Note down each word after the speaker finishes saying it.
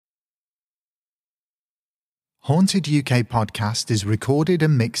Haunted UK podcast is recorded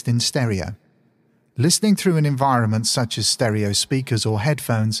and mixed in stereo. Listening through an environment such as stereo speakers or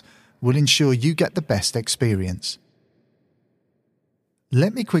headphones will ensure you get the best experience.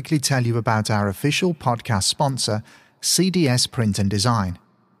 Let me quickly tell you about our official podcast sponsor, CDS Print and Design.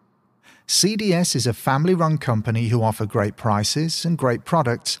 CDS is a family-run company who offer great prices and great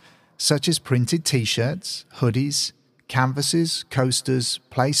products such as printed t-shirts, hoodies, canvases, coasters,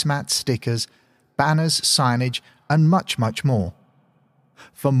 placemats, stickers, banners, signage, and much, much more.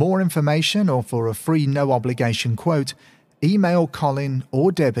 For more information or for a free no-obligation quote, email Colin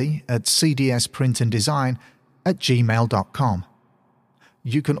or Debbie at cdsprintanddesign@gmail.com.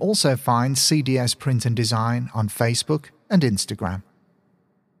 You can also find CDS Print and Design on Facebook and Instagram.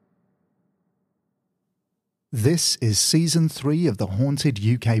 This is Season 3 of the Haunted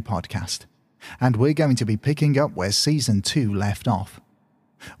UK podcast, and we're going to be picking up where Season 2 left off.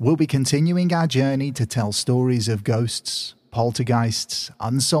 We'll be continuing our journey to tell stories of ghosts, poltergeists,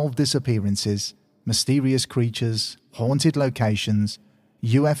 unsolved disappearances, mysterious creatures, haunted locations,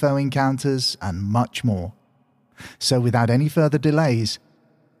 UFO encounters, and much more. So without any further delays,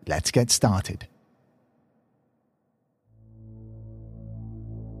 let's get started.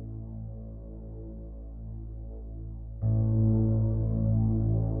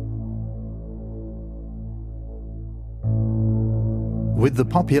 With the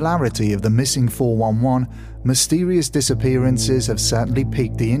popularity of the missing 411, mysterious disappearances have certainly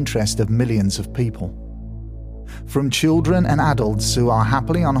piqued the interest of millions of people. From children and adults who are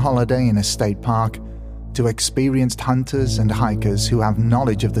happily on holiday in a state park, to experienced hunters and hikers who have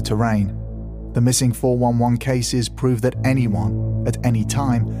knowledge of the terrain, the missing 411 cases prove that anyone, at any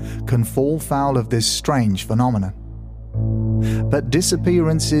time, can fall foul of this strange phenomenon. But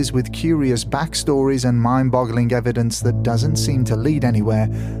disappearances with curious backstories and mind-boggling evidence that doesn't seem to lead anywhere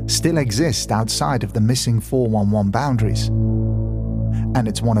still exist outside of the missing 411 boundaries. And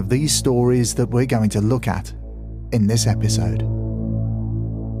it's one of these stories that we're going to look at in this episode.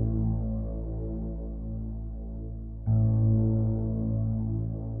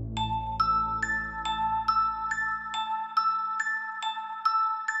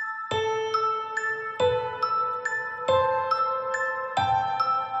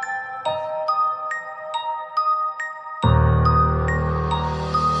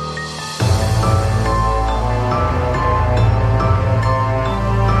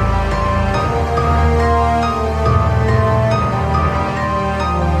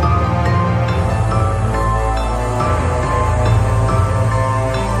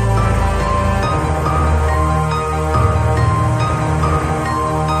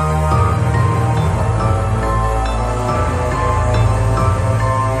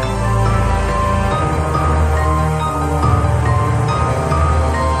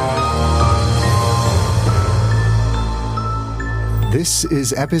 This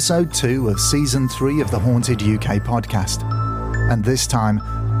is episode 2 of season 3 of the Haunted UK podcast, and this time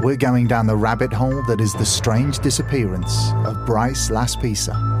we're going down the rabbit hole that is the strange disappearance of Bryce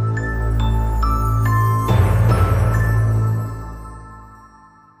Laspisa.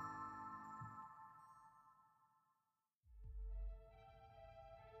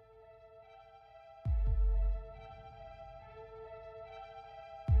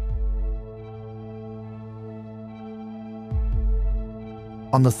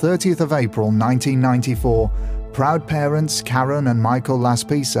 On the 30th of April 1994, proud parents Karen and Michael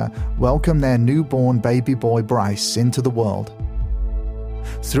Laspisa welcomed their newborn baby boy Bryce into the world.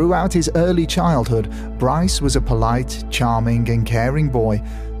 Throughout his early childhood, Bryce was a polite, charming and caring boy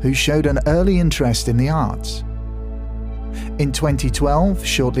who showed an early interest in the arts. In 2012,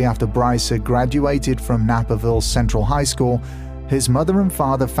 shortly after Bryce had graduated from Naperville Central High School, his mother and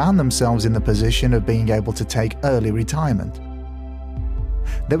father found themselves in the position of being able to take early retirement.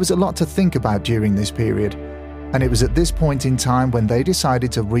 There was a lot to think about during this period, and it was at this point in time when they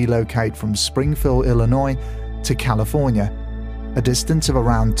decided to relocate from Springfield, Illinois to California, a distance of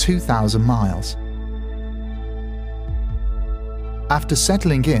around 2,000 miles. After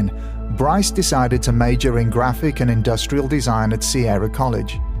settling in, Bryce decided to major in graphic and industrial design at Sierra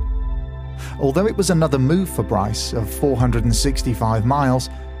College. Although it was another move for Bryce of 465 miles,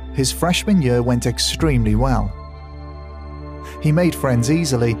 his freshman year went extremely well. He made friends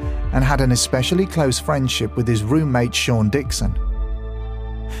easily and had an especially close friendship with his roommate Sean Dixon.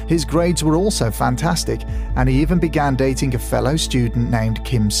 His grades were also fantastic, and he even began dating a fellow student named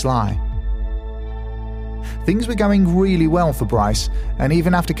Kim Sly. Things were going really well for Bryce, and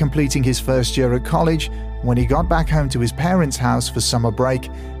even after completing his first year at college, when he got back home to his parents' house for summer break,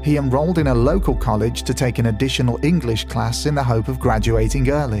 he enrolled in a local college to take an additional English class in the hope of graduating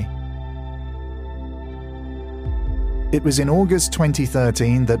early. It was in August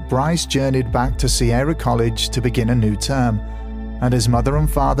 2013 that Bryce journeyed back to Sierra College to begin a new term, and his mother and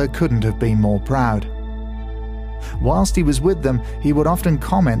father couldn't have been more proud. Whilst he was with them, he would often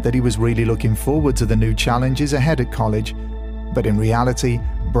comment that he was really looking forward to the new challenges ahead at college, but in reality,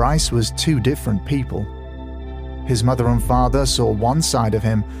 Bryce was two different people. His mother and father saw one side of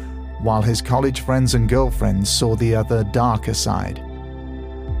him, while his college friends and girlfriends saw the other, darker side.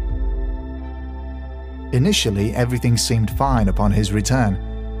 Initially, everything seemed fine upon his return.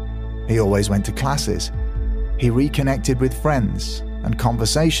 He always went to classes. He reconnected with friends, and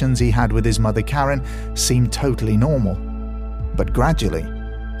conversations he had with his mother Karen seemed totally normal. But gradually,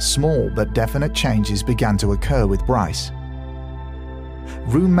 small but definite changes began to occur with Bryce.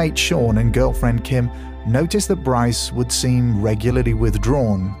 Roommate Sean and girlfriend Kim noticed that Bryce would seem regularly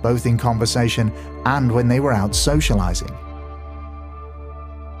withdrawn, both in conversation and when they were out socializing.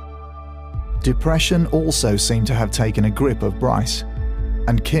 Depression also seemed to have taken a grip of Bryce,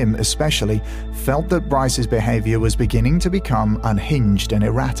 and Kim especially felt that Bryce's behavior was beginning to become unhinged and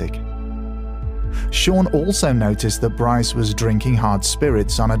erratic. Sean also noticed that Bryce was drinking hard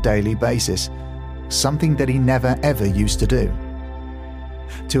spirits on a daily basis, something that he never ever used to do.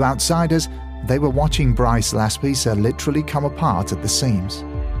 To outsiders, they were watching Bryce Laspisa literally come apart at the seams.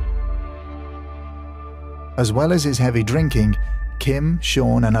 As well as his heavy drinking, Kim,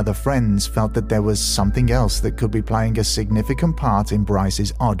 Sean and other friends felt that there was something else that could be playing a significant part in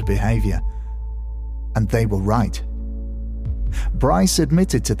Bryce's odd behavior. And they were right. Bryce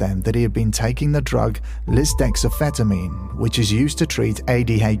admitted to them that he had been taking the drug lisdexamfetamine, which is used to treat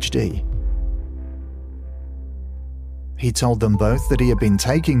ADHD. He told them both that he had been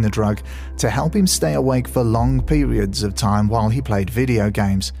taking the drug to help him stay awake for long periods of time while he played video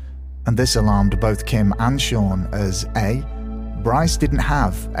games, and this alarmed both Kim and Sean as A, Bryce didn't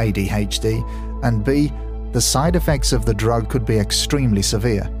have ADHD, and B, the side effects of the drug could be extremely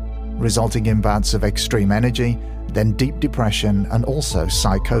severe, resulting in bouts of extreme energy, then deep depression and also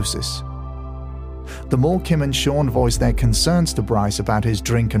psychosis. The more Kim and Sean voiced their concerns to Bryce about his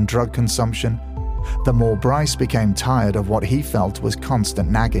drink and drug consumption, the more Bryce became tired of what he felt was constant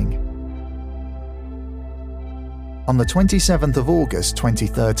nagging. On the 27th of August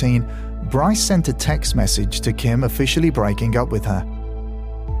 2013, Bryce sent a text message to Kim officially breaking up with her.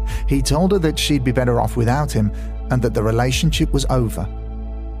 He told her that she'd be better off without him and that the relationship was over.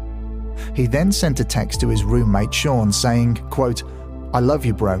 He then sent a text to his roommate Sean saying, quote, "I love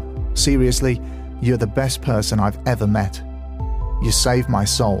you, bro. Seriously, you're the best person I've ever met. You saved my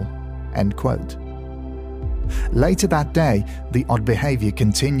soul." End quote. Later that day, the odd behavior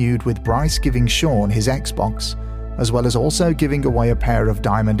continued with Bryce giving Sean his Xbox, as well as also giving away a pair of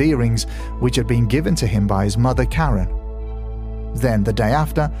diamond earrings which had been given to him by his mother Karen. Then the day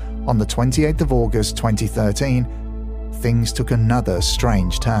after, on the 28th of August 2013, things took another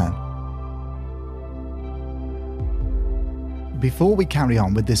strange turn. Before we carry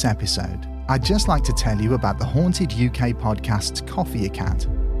on with this episode, I'd just like to tell you about the Haunted UK Podcast's Coffee account.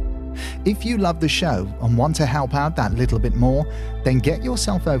 If you love the show and want to help out that little bit more, then get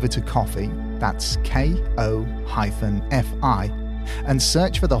yourself over to Ko-fi, that's Ko-fi, and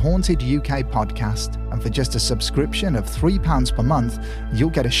search for the Haunted UK Podcast, and for just a subscription of £3 per month, you'll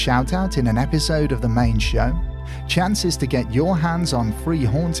get a shout out in an episode of the main show, chances to get your hands on free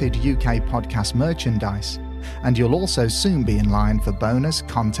Haunted UK Podcast merchandise, and you'll also soon be in line for bonus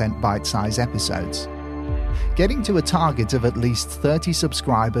content bite-size episodes. Getting to a target of at least 30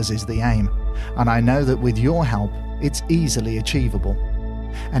 subscribers is the aim, and I know that with your help, it's easily achievable.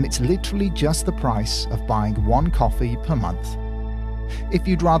 And it's literally just the price of buying one coffee per month. If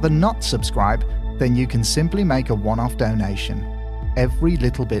you'd rather not subscribe, then you can simply make a one-off donation. Every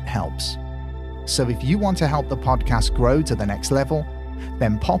little bit helps. So if you want to help the podcast grow to the next level,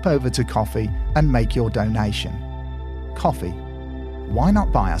 then pop over to Ko-fi and make your donation. Coffee. Why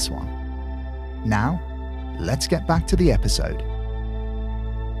not buy us one? Now, let's get back to the episode.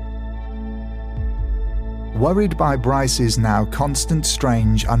 Worried by Bryce's now constant,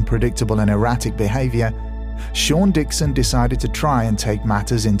 strange, unpredictable and erratic behavior, Sean Dixon decided to try and take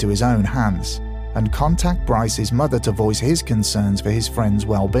matters into his own hands and contact Bryce's mother to voice his concerns for his friend's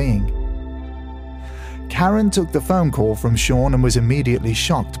well-being. Karen took the phone call from Sean and was immediately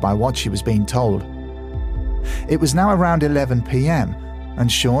shocked by what she was being told. It was now around 11 p.m, and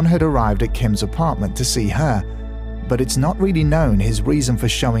Sean had arrived at Kim's apartment to see her, but it's not really known his reason for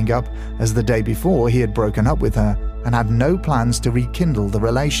showing up, as the day before he had broken up with her and had no plans to rekindle the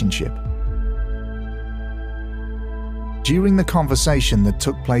relationship. During the conversation that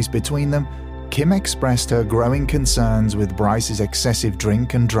took place between them, Kim expressed her growing concerns with Bryce's excessive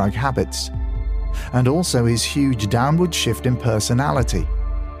drink and drug habits. and also his huge downward shift in personality.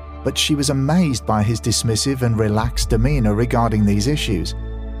 But she was amazed by his dismissive and relaxed demeanor regarding these issues,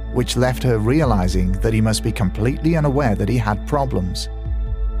 which left her realizing that he must be completely unaware that he had problems.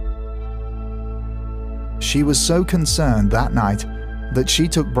 She was so concerned that night that she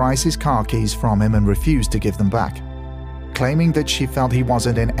took Bryce's car keys from him and refused to give them back, claiming that she felt he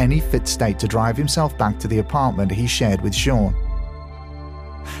wasn't in any fit state to drive himself back to the apartment he shared with Sean.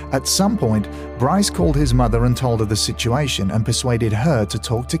 At some point, Bryce called his mother and told her the situation and persuaded her to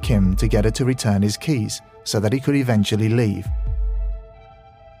talk to Kim to get her to return his keys so that he could eventually leave.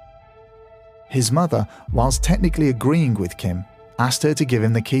 His mother, whilst technically agreeing with Kim, asked her to give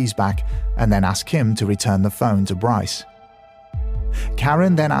him the keys back and then asked Kim to return the phone to Bryce.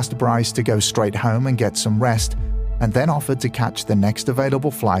 Karen then asked Bryce to go straight home and get some rest, and then offered to catch the next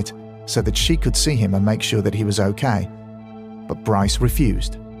available flight so that she could see him and make sure that he was okay. But Bryce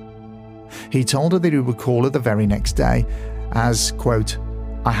refused. He told her that he would call her the very next day as, quote,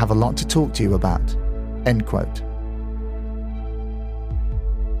 "I have a lot to talk to you about," end quote.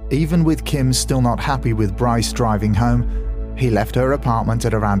 Even with Kim still not happy with Bryce driving home, he left her apartment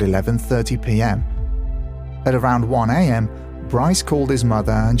at around 11:30 p.m. At around 1 a.m., Bryce called his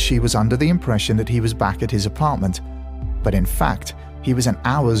mother and she was under the impression that he was back at his apartment, but in fact, he was an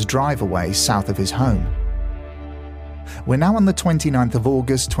hour's drive away south of his home. We're now on the 29th of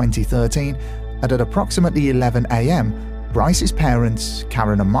August 2013, and at approximately 11 a.m., Bryce's parents,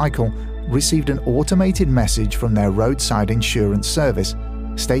 Karen and Michael, received an automated message from their roadside insurance service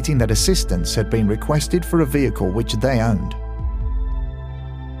stating that assistance had been requested for a vehicle which they owned.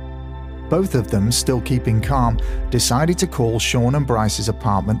 Both of them, still keeping calm, decided to call Sean and Bryce's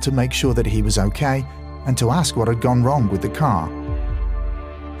apartment to make sure that he was okay and to ask what had gone wrong with the car.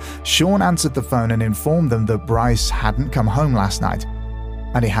 Sean answered the phone and informed them that Bryce hadn't come home last night,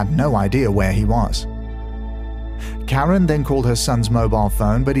 and he had no idea where he was. Karen then called her son's mobile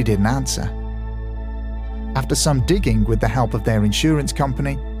phone, but he didn't answer. After some digging with the help of their insurance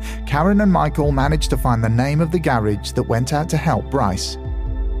company, Karen and Michael managed to find the name of the garage that went out to help Bryce.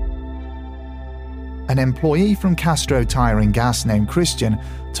 An employee from Castro Tire and Gas named Christian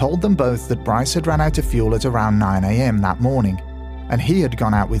told them both that Bryce had run out of fuel at around 9 a.m. that morning, and he had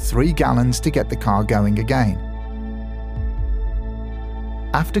gone out with 3 gallons to get the car going again.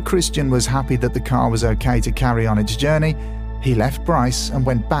 After Christian was happy that the car was okay to carry on its journey, he left Bryce and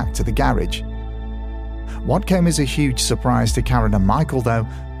went back to the garage. What came as a huge surprise to Karen and Michael, though,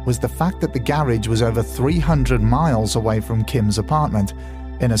 was the fact that the garage was over 300 miles away from Kim's apartment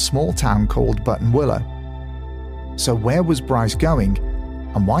in a small town called Button Willow. So where was Bryce going,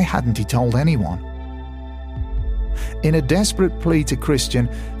 and why hadn't he told anyone? In a desperate plea to Christian,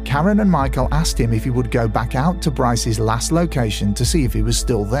 Karen and Michael asked him if he would go back out to Bryce's last location to see if he was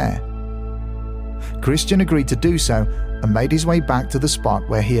still there. Christian agreed to do so and made his way back to the spot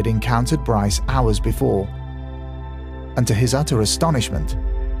where he had encountered Bryce hours before. And to his utter astonishment,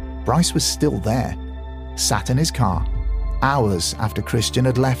 Bryce was still there, sat in his car, hours after Christian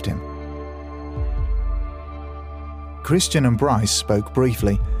had left him. Christian and Bryce spoke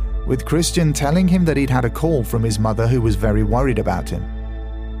briefly, with Christian telling him that he'd had a call from his mother who was very worried about him.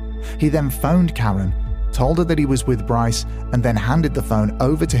 He then phoned Karen, told her that he was with Bryce, and then handed the phone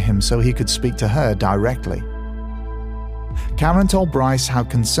over to him so he could speak to her directly. Karen told Bryce how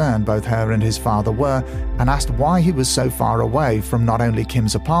concerned both her and his father were and asked why he was so far away from not only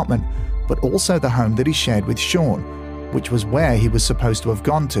Kim's apartment, but also the home that he shared with Sean, which was where he was supposed to have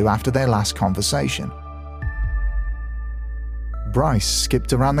gone to after their last conversation. Bryce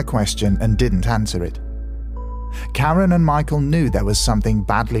skipped around the question and didn't answer it. Karen and Michael knew there was something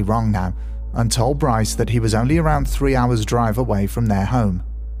badly wrong now and told Bryce that he was only around 3 hours' drive away from their home.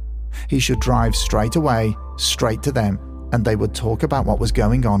 He should drive straight away, straight to them, and they would talk about what was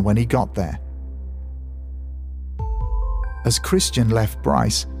going on when he got there. As Christian left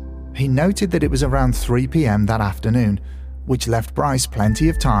Bryce, he noted that it was around 3 p.m. that afternoon, which left Bryce plenty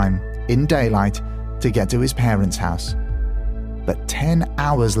of time, in daylight, to get to his parents' house. But 10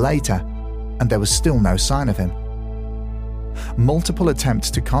 hours later, and there was still no sign of him. Multiple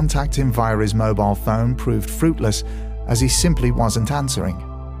attempts to contact him via his mobile phone proved fruitless, as he simply wasn't answering.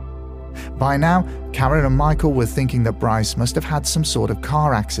 By now, Karen and Michael were thinking that Bryce must have had some sort of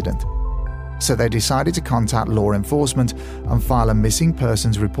car accident, so they decided to contact law enforcement and file a missing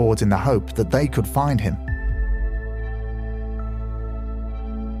persons report in the hope that they could find him.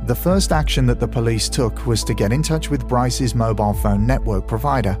 The first action that the police took was to get in touch with Bryce's mobile phone network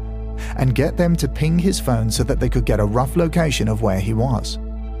provider and get them to ping his phone so that they could get a rough location of where he was.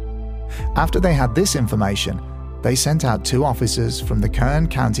 After they had this information, they sent out 2 officers from the Kern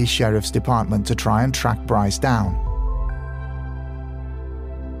County Sheriff's Department to try and track Bryce down.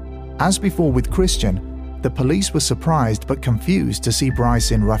 As before with Christian, the police were surprised but confused to see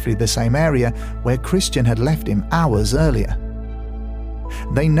Bryce in roughly the same area where Christian had left him hours earlier.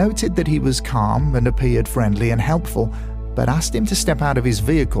 They noted that he was calm and appeared friendly and helpful, but asked him to step out of his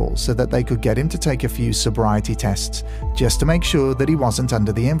vehicle so that they could get him to take a few sobriety tests just to make sure that he wasn't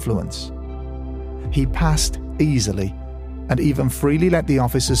under the influence. He passed easily and even freely let the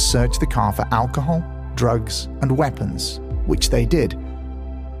officers search the car for alcohol, drugs, and weapons, which they did.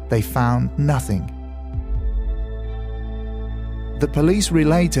 They found nothing. The police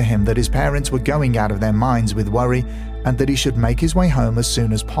relayed to him that his parents were going out of their minds with worry and that he should make his way home as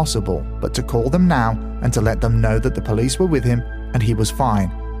soon as possible, but to call them now and to let them know that the police were with him and he was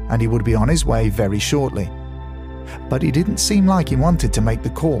fine and he would be on his way very shortly. But he didn't seem like he wanted to make the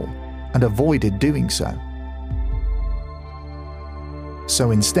call and avoided doing so.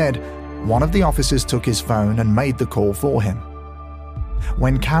 So instead, one of the officers took his phone and made the call for him.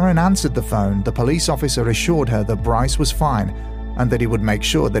 When Karen answered the phone, the police officer assured her that Bryce was fine and that he would make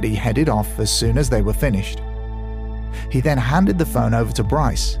sure that he headed off as soon as they were finished. He then handed the phone over to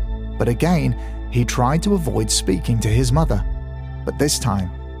Bryce, but again, he tried to avoid speaking to his mother, but this time,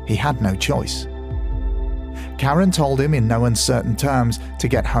 he had no choice. Karen told him in no uncertain terms to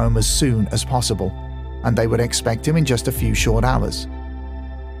get home as soon as possible, and they would expect him in just a few short hours.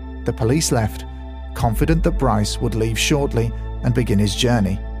 The police left, confident that Bryce would leave shortly and begin his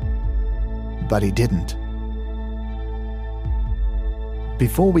journey. But he didn't.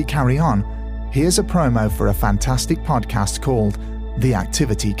 Before we carry on, here's a promo for a fantastic podcast called The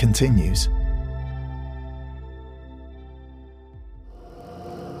Activity Continues.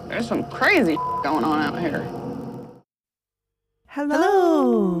 There's some crazy going on out here.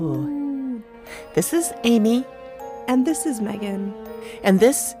 Hello. This is Amy. And this is Megan. And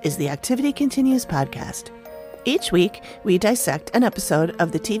this is the Activity Continues podcast. Each week, we dissect an episode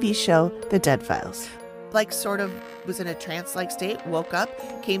of the TV show The Dead Files. Like sort of was in a trance-like state, woke up,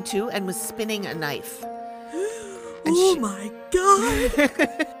 came to, and was spinning a knife. My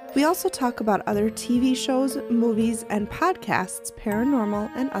God! We also talk about other TV shows, movies, and podcasts, paranormal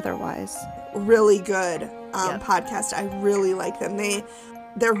and otherwise. Really good podcast. I really like them.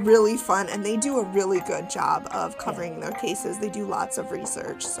 They're really fun, and they do a really good job of covering their cases. They do lots of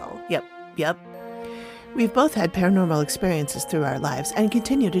research, so. Yep. We've both had paranormal experiences through our lives and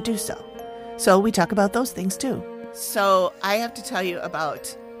continue to do so. So we talk about those things too. So I have to tell you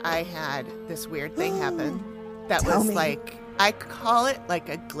about, I had this weird thing happen that was like, I call it like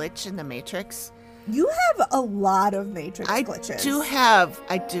a glitch in the Matrix. You have a lot of Matrix glitches.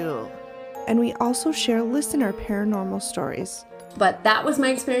 I do. And we also share listener paranormal stories. But that was my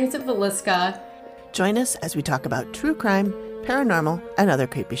experience at Villisca. Join us as we talk about true crime, paranormal, and other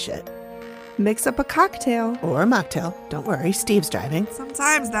creepy shit. Mix up a cocktail. Or a mocktail. Don't worry, Steve's driving.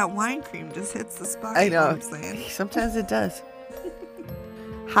 Sometimes that wine cream just hits the spot. I know. You know what I'm saying? Sometimes it does.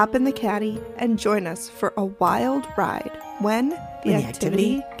 Hop in the caddy and join us for a wild ride when the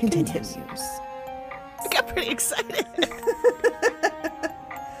activity continues. I got pretty excited.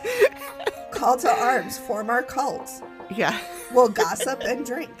 Call to arms. Form our cult. Yeah. We'll gossip and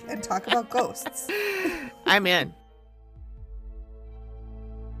drink and talk about ghosts. I'm in.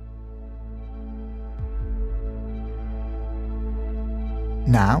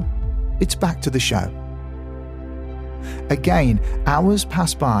 Now, it's back to the show. Again, hours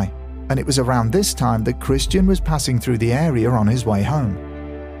passed by, and it was around this time that Christian was passing through the area on his way home.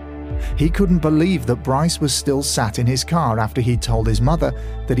 He couldn't believe that Bryce was still sat in his car after he'd told his mother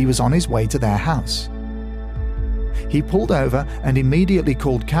that he was on his way to their house. He pulled over and immediately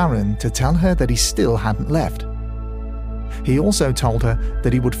called Karen to tell her that he still hadn't left. He also told her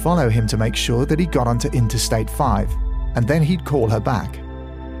that he would follow him to make sure that he got onto Interstate 5, and then he'd call her back.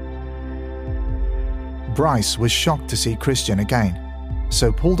 Bryce was shocked to see Christian again,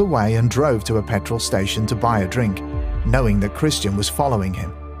 so pulled away and drove to a petrol station to buy a drink, knowing that Christian was following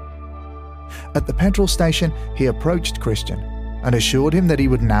him. At the petrol station, he approached Christian and assured him that he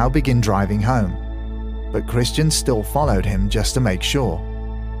would now begin driving home, but Christian still followed him just to make sure.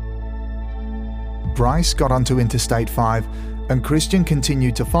 Bryce got onto Interstate 5 and Christian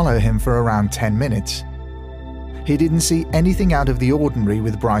continued to follow him for around 10 minutes. He didn't see anything out of the ordinary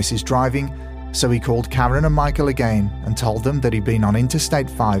with Bryce's driving, so he called Karen and Michael again and told them that he'd been on Interstate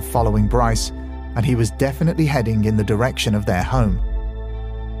 5 following Bryce and he was definitely heading in the direction of their home.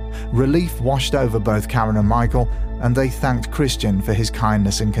 Relief washed over both Karen and Michael, and they thanked Christian for his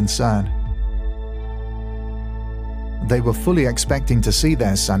kindness and concern. They were fully expecting to see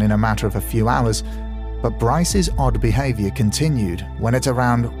their son in a matter of a few hours, But Bryce's odd behavior continued when at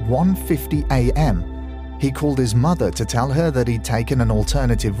around 1:50 a.m., he called his mother to tell her that he'd taken an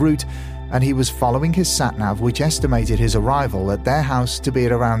alternative route and he was following his sat-nav, which estimated his arrival at their house to be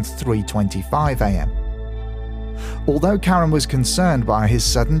at around 3:25 a.m. Although Karen was concerned by his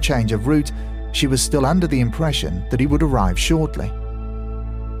sudden change of route, she was still under the impression that he would arrive shortly.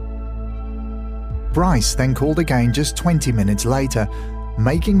 Bryce then called again just 20 minutes later,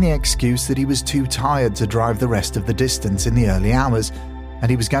 making the excuse that he was too tired to drive the rest of the distance in the early hours and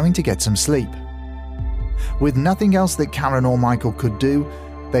he was going to get some sleep. With nothing else that Karen or Michael could do,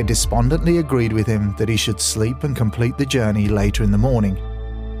 they despondently agreed with him that he should sleep and complete the journey later in the morning.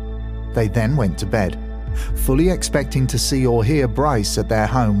 They then went to bed, fully expecting to see or hear Bryce at their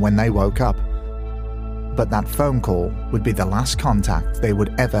home when they woke up. But that phone call would be the last contact they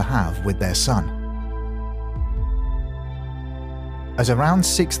would ever have with their son. At around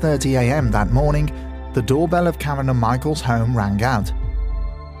 6:30 a.m. that morning, the doorbell of Karen and Michael's home rang out.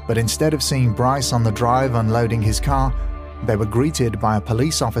 But instead of seeing Bryce on the drive unloading his car, they were greeted by a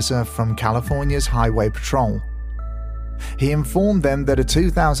police officer from California's Highway Patrol. He informed them that a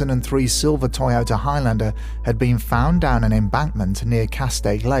 2003 silver Toyota Highlander had been found down an embankment near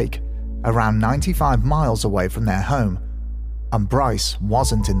Castaic Lake, around 95 miles away from their home, and Bryce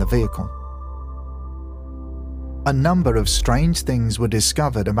wasn't in the vehicle. A number of strange things were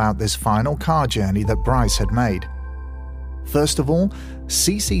discovered about this final car journey that Bryce had made. First of all,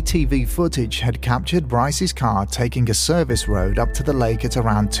 CCTV footage had captured Bryce's car taking a service road up to the lake at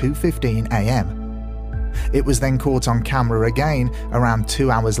around 2:15 a.m. It was then caught on camera again around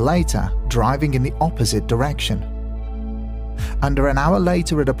 2 hours later, driving in the opposite direction. Under an hour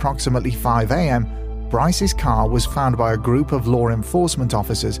later at approximately 5 a.m., Bryce's car was found by a group of law enforcement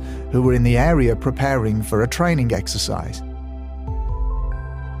officers who were in the area preparing for a training exercise.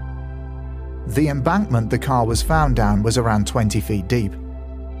 The embankment the car was found down was around 20 feet deep.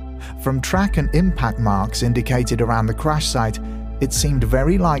 From track and impact marks indicated around the crash site, it seemed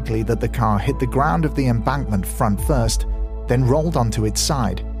very likely that the car hit the ground of the embankment front first, then rolled onto its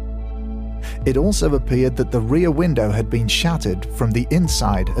side. It also appeared that the rear window had been shattered from the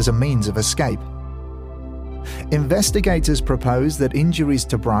inside as a means of escape. Investigators proposed that injuries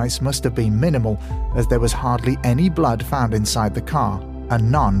to Bryce must have been minimal, as there was hardly any blood found inside the car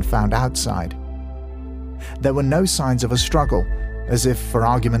and none found outside. There were no signs of a struggle, as if, for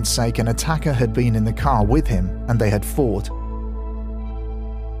argument's sake, an attacker had been in the car with him and they had fought.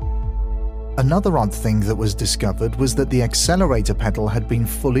 Another odd thing that was discovered was that the accelerator pedal had been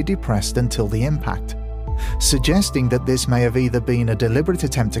fully depressed until the impact, suggesting that this may have either been a deliberate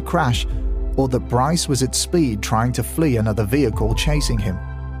attempt to crash or that Bryce was at speed trying to flee another vehicle chasing him.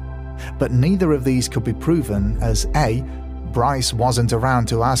 But neither of these could be proven, as A, Bryce wasn't around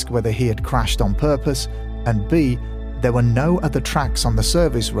to ask whether he had crashed on purpose, and B, there were no other tracks on the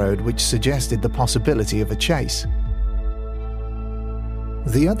service road which suggested the possibility of a chase.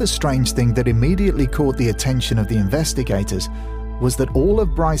 The other strange thing that immediately caught the attention of the investigators was that all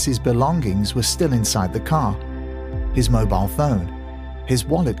of Bryce's belongings were still inside the car. His mobile phone, his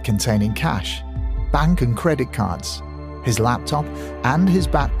wallet containing cash, bank and credit cards, his laptop, and his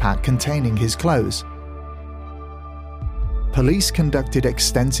backpack containing his clothes. Police conducted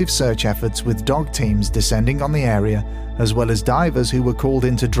extensive search efforts with dog teams descending on the area, as well as divers who were called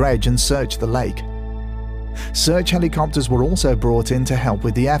in to dredge and search the lake. Search helicopters were also brought in to help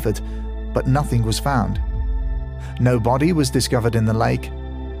with the effort, but nothing was found. No body was discovered in the lake.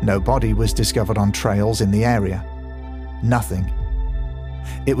 No body was discovered on trails in the area. Nothing.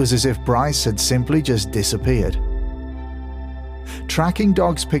 It was as if Bryce had simply just disappeared. Tracking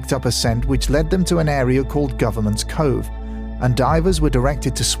dogs picked up a scent which led them to an area called Government's Cove, and divers were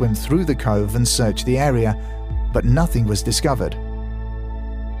directed to swim through the cove and search the area, but nothing was discovered.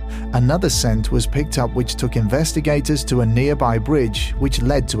 Another scent was picked up which took investigators to a nearby bridge which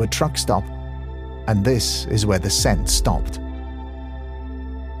led to a truck stop, and this is where the scent stopped.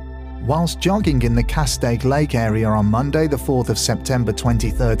 Whilst jogging in the Castaic Lake area on Monday the 4th of September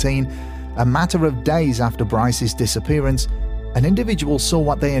 2013, a matter of days after Bryce's disappearance, an individual saw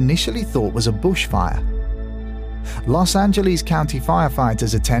what they initially thought was a bushfire. Los Angeles County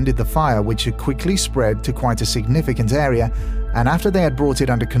firefighters attended the fire, which had quickly spread to quite a significant area, and after they had brought it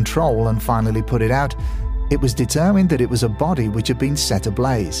under control and finally put it out, it was determined that it was a body which had been set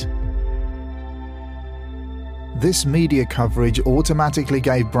ablaze. This media coverage automatically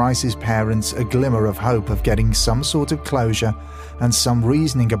gave Bryce's parents a glimmer of hope of getting some sort of closure and some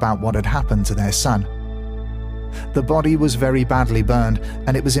reasoning about what had happened to their son. The body was very badly burned,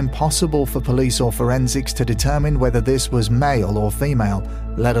 and it was impossible for police or forensics to determine whether this was male or female,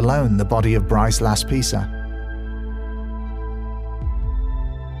 let alone the body of Bryce Laspisa.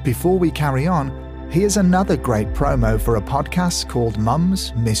 Before we carry on, here's another great promo for a podcast called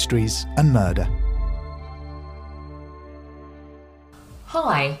Mums, Mysteries and Murder.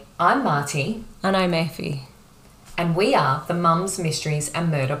 Hi, I'm Marty. And I'm Effie. And we are the Mums, Mysteries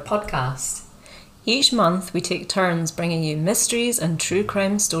and Murder podcast. Each month we take turns bringing you mysteries and true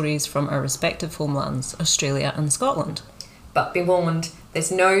crime stories from our respective homelands, Australia and Scotland. But be warned,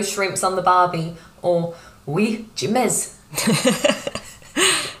 there's no shrimps on the barbie or oui, Jimmez.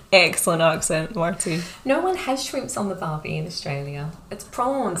 Excellent accent, Marty. No one has shrimps on the barbie in Australia. It's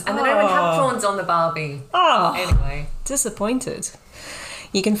prawns, and they don't even have prawns on the barbie. Anyway. Disappointed.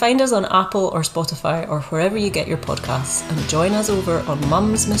 You can find us on Apple or Spotify or wherever you get your podcasts, and join us over on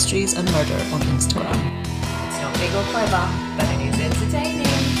Mums, Mysteries and Murder on Instagram. It's not big or clever, but it is entertaining.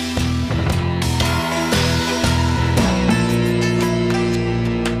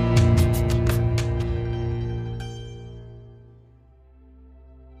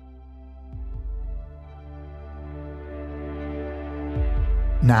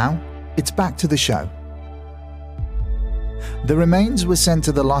 Now, it's back to the show. The remains were sent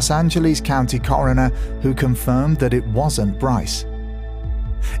to the Los Angeles County coroner, who confirmed that it wasn't Bryce.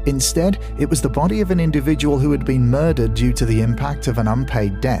 Instead, it was the body of an individual who had been murdered due to the impact of an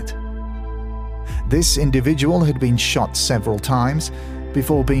unpaid debt. This individual had been shot several times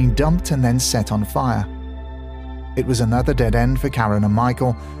before being dumped and then set on fire. It was another dead end for Karen and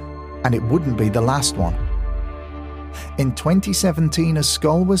Michael, and it wouldn't be the last one. In 2017, a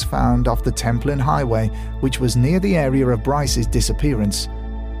skull was found off the Templin Highway, which was near the area of Bryce's disappearance,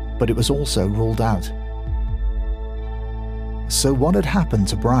 but it was also ruled out. So what had happened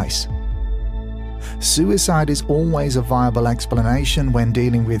to Bryce? Suicide is always a viable explanation when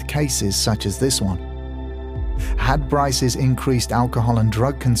dealing with cases such as this one. Had Bryce's increased alcohol and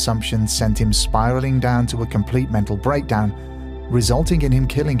drug consumption sent him spiraling down to a complete mental breakdown, resulting in him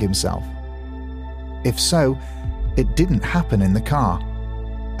killing himself? If so, it didn't happen in the car,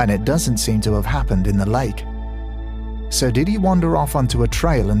 and it doesn't seem to have happened in the lake. So did he wander off onto a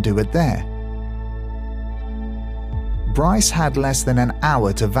trail and do it there? Bryce had less than an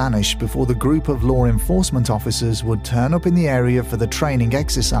hour to vanish before the group of law enforcement officers would turn up in the area for the training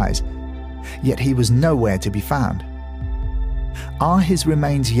exercise, yet he was nowhere to be found. Are his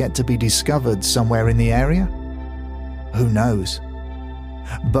remains yet to be discovered somewhere in the area? Who knows?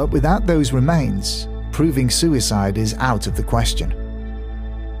 But without those remains, proving suicide is out of the question.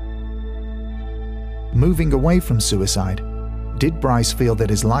 Moving away from suicide, did Bryce feel that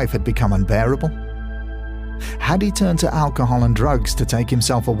his life had become unbearable? Had he turned to alcohol and drugs to take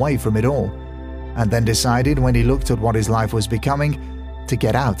himself away from it all, and then decided when he looked at what his life was becoming, to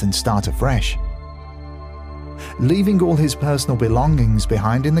get out and start afresh? Leaving all his personal belongings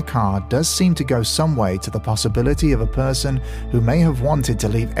behind in the car does seem to go some way to the possibility of a person who may have wanted to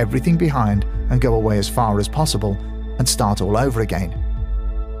leave everything behind and go away as far as possible and start all over again.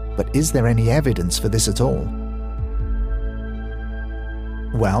 But is there any evidence for this at all?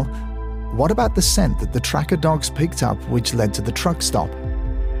 Well, what about the scent that the tracker dogs picked up which led to the truck stop?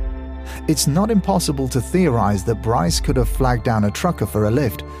 It's not impossible to theorize that Bryce could have flagged down a trucker for a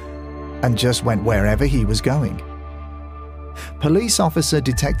lift and just went wherever he was going. Police officer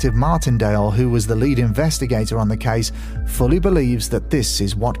Detective Martindale, who was the lead investigator on the case, fully believes that this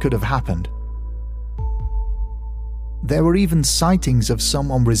is what could have happened. There were even sightings of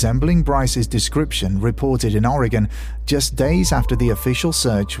someone resembling Bryce's description reported in Oregon just days after the official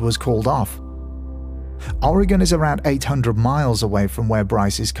search was called off. Oregon is around 800 miles away from where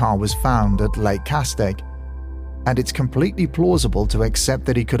Bryce's car was found at Lake Castaic, and it's completely plausible to accept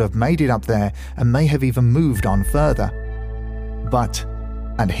that he could have made it up there and may have even moved on further. But,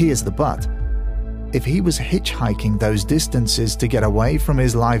 and here's the but, if he was hitchhiking those distances to get away from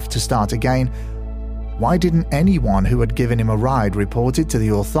his life to start again, why didn't anyone who had given him a ride report it to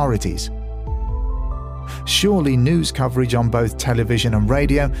the authorities? Surely news coverage on both television and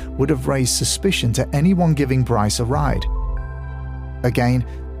radio would have raised suspicion to anyone giving Bryce a ride. Again,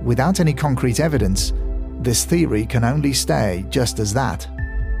 without any concrete evidence, this theory can only stay just as that,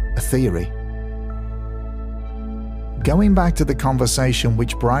 a theory. Going back to the conversation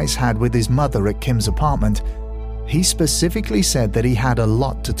which Bryce had with his mother at Kim's apartment, he specifically said that he had a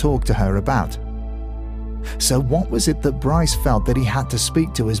lot to talk to her about. So what was it that Bryce felt that he had to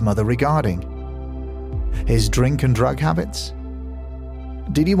speak to his mother regarding? His drink and drug habits?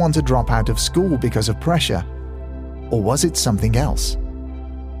 Did he want to drop out of school because of pressure? Or was it something else?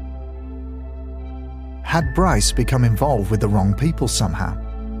 Had Bryce become involved with the wrong people somehow?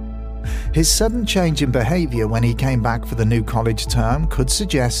 His sudden change in behaviour when he came back for the new college term could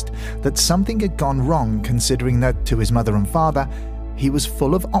suggest that something had gone wrong, considering that, to his mother and father, he was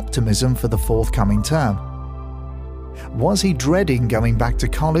full of optimism for the forthcoming term. Was he dreading going back to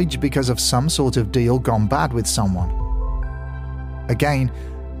college because of some sort of deal gone bad with someone? Again,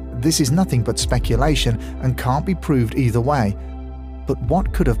 this is nothing but speculation and can't be proved either way, but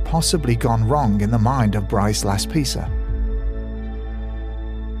what could have possibly gone wrong in the mind of Bryce Laspisa?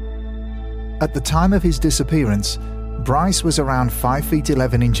 At the time of his disappearance, Bryce was around 5 feet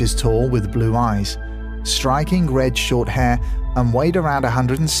 11 inches tall with blue eyes, striking red short hair, and weighed around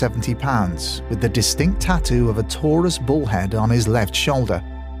 170 pounds, with the distinct tattoo of a Taurus bullhead on his left shoulder.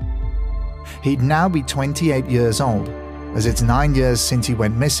 He'd now be 28 years old, as it's 9 years since he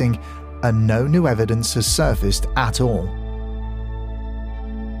went missing, and no new evidence has surfaced at all.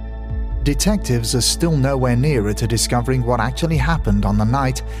 Detectives are still nowhere nearer to discovering what actually happened on the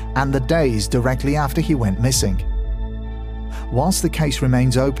night and the days directly after he went missing. Whilst the case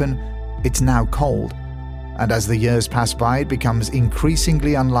remains open, it's now cold, and as the years pass by, it becomes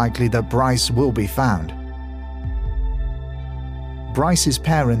increasingly unlikely that Bryce will be found. Bryce's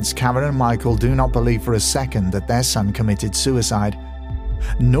parents, Karen and Michael, do not believe for a second that their son committed suicide,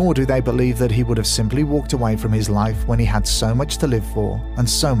 nor do they believe that he would have simply walked away from his life when he had so much to live for and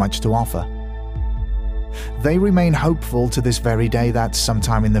so much to offer. They remain hopeful to this very day that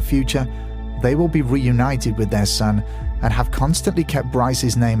sometime in the future, they will be reunited with their son, and have constantly kept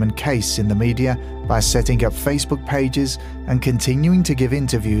Bryce's name and case in the media by setting up Facebook pages and continuing to give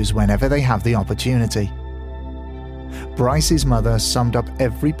interviews whenever they have the opportunity. Bryce's mother summed up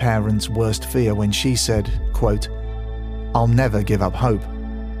every parent's worst fear when she said, quote, "I'll never give up hope,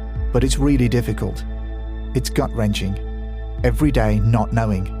 but it's really difficult. It's gut-wrenching. Every day not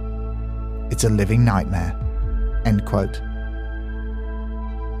knowing. It's a living nightmare." End quote.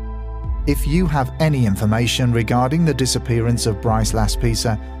 If you have any information regarding the disappearance of Bryce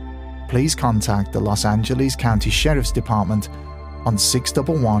Laspisa, please contact the Los Angeles County Sheriff's Department on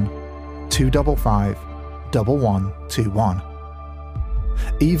 611-255-1121.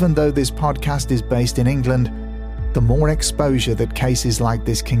 Even though this podcast is based in England, the more exposure that cases like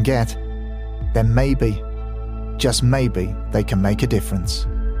this can get, then maybe, just maybe, they can make a difference.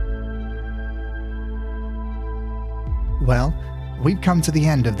 Well, we've come to the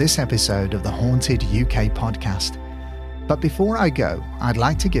end of this episode of the Haunted UK podcast. But before I go, I'd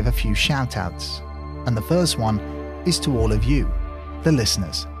like to give a few shout-outs. And the first one is to all of you, the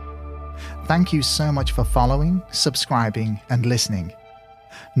listeners. Thank you so much for following, subscribing, and listening.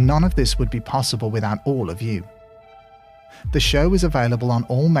 None of this would be possible without all of you. The show is available on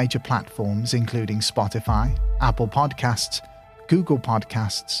all major platforms, including Spotify, Apple Podcasts, Google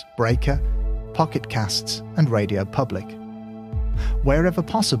Podcasts, Breaker, Pocket Casts, and Radio Public. Wherever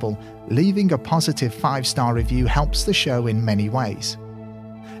possible, leaving a positive 5-star review helps the show in many ways.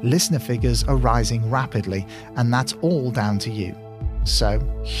 Listener figures are rising rapidly, and that's all down to you. So,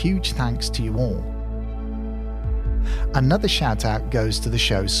 huge thanks to you all. Another shout out goes to the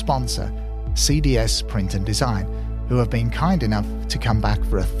show's sponsor, CDS Print and Design, who have been kind enough to come back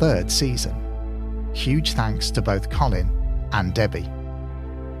for a 3rd season. Huge thanks to both Colin and Debbie.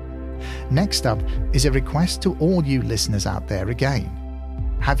 Next up is a request to all you listeners out there again.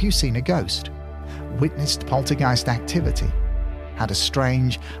 Have you seen a ghost? Witnessed poltergeist activity? Had a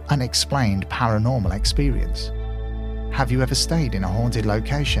strange, unexplained paranormal experience? Have you ever stayed in a haunted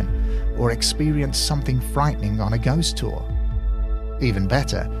location or experienced something frightening on a ghost tour? Even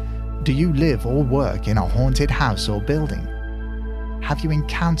better, do you live or work in a haunted house or building? Have you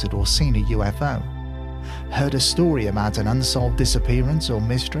encountered or seen a UFO? Heard a story about an unsolved disappearance or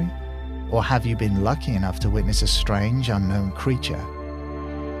mystery? Or have you been lucky enough to witness a strange, unknown creature?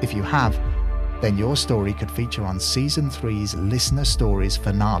 If you have, then your story could feature on Season 3's Listener Stories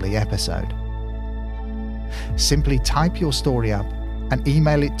finale episode. Simply type your story up and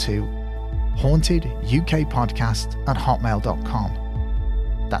email it to hauntedukpodcast@hotmail.com.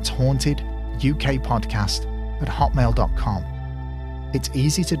 That's hauntedukpodcast@hotmail.com. It's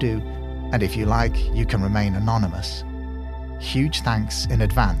easy to do, and if you like, you can remain anonymous. Huge thanks in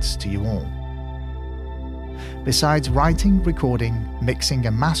advance to you all. Besides writing, recording, mixing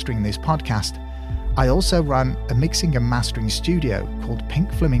and mastering this podcast, I also run a mixing and mastering studio called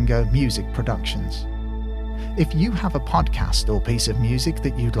Pink Flamingo Music Productions. If you have a podcast or piece of music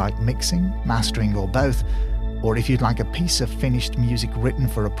that you'd like mixing, mastering or both, or if you'd like a piece of finished music written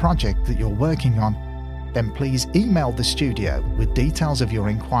for a project that you're working on, then please email the studio with details of your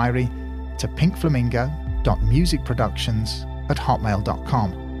inquiry to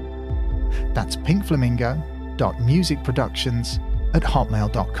pinkflamingo.musicproductions@hotmail.com. That's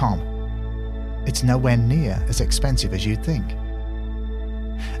pinkflamingo.musicproductions@hotmail.com. It's nowhere near as expensive as you'd think.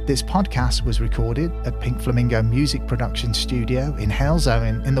 This podcast was recorded at Pink Flamingo Music Production Studio in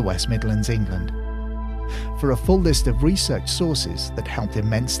Halesowen in the West Midlands, England. For a full list of research sources that helped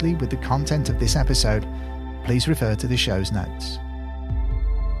immensely with the content of this episode, please refer to the show's notes.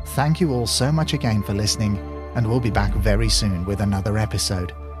 Thank you all so much again for listening, and we'll be back very soon with another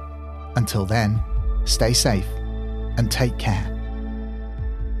episode. Until then, stay safe and take care.